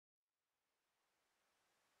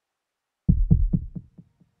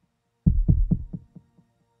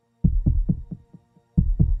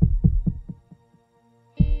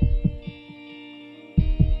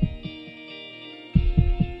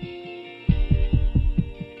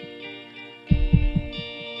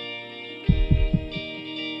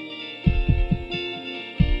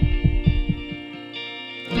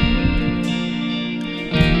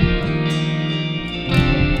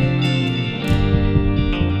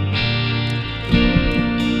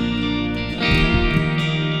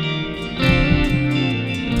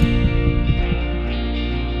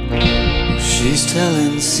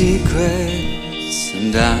telling secrets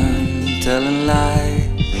and I'm telling lies.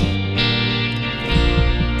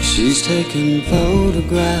 She's taking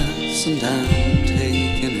photographs and I'm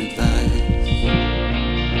taking advice.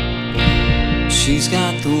 She's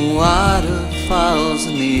got the waterfalls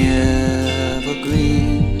and the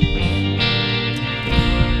evergreens,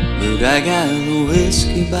 but I got the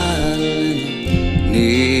whiskey bottle and the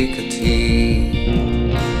nicotine.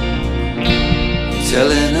 Tell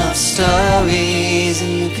enough stories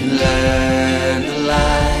and you can learn to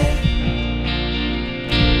lie.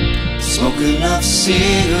 Smoke enough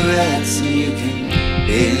cigarettes and you can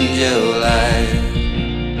end your life.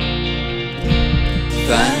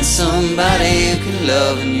 Find somebody you can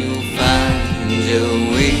love and you'll find your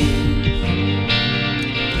wings.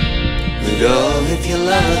 But oh, if you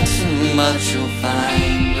love her too much you'll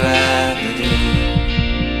find gravity.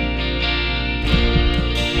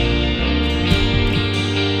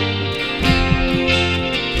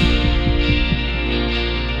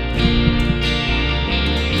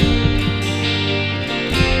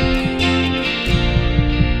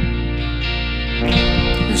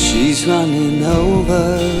 She's running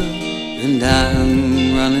over and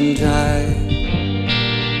I'm running dry.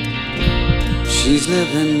 She's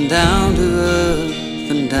living down to earth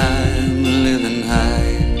and I'm living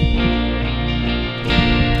high.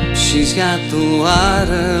 She's got the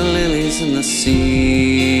water lilies and the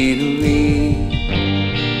scenery,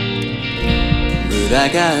 but I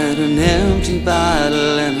got an empty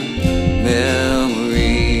bottle and a memory.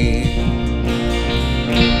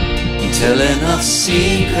 Tell enough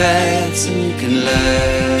secrets and you can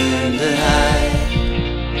learn to hide.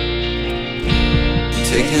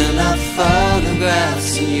 Take enough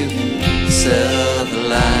photographs and you can sell the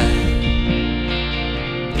lie.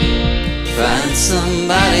 Find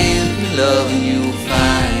somebody you can love and you'll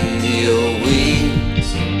find your wings.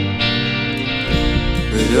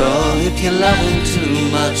 But oh, if you love him too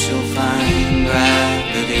much you'll find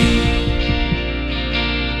gravity.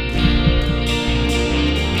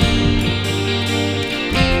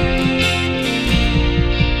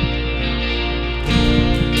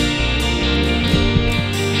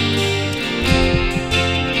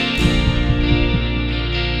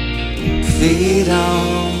 Feet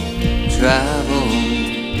on travel,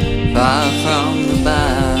 far from the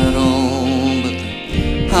battle, but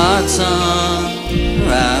the heart's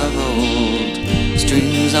unraveled,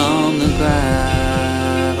 strings on the gravel.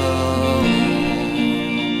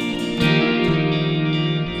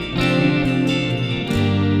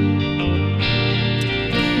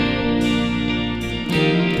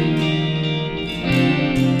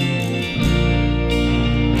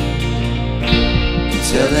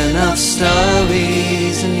 Tell enough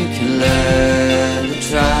stories and you can learn to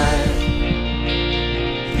try.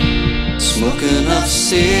 Smoke enough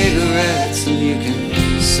cigarettes and you can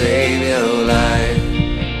save your life.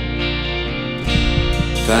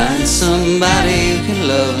 Find somebody you can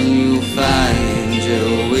love and you'll find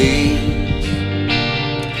your wings.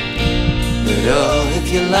 But oh, if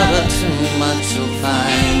you love her too much you'll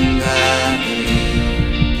find gravity.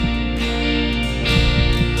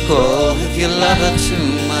 Oh, if you love her too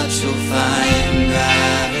much you'll find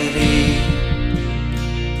gravity.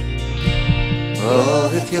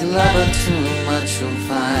 Oh, if you love her too much you'll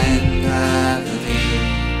find gravity.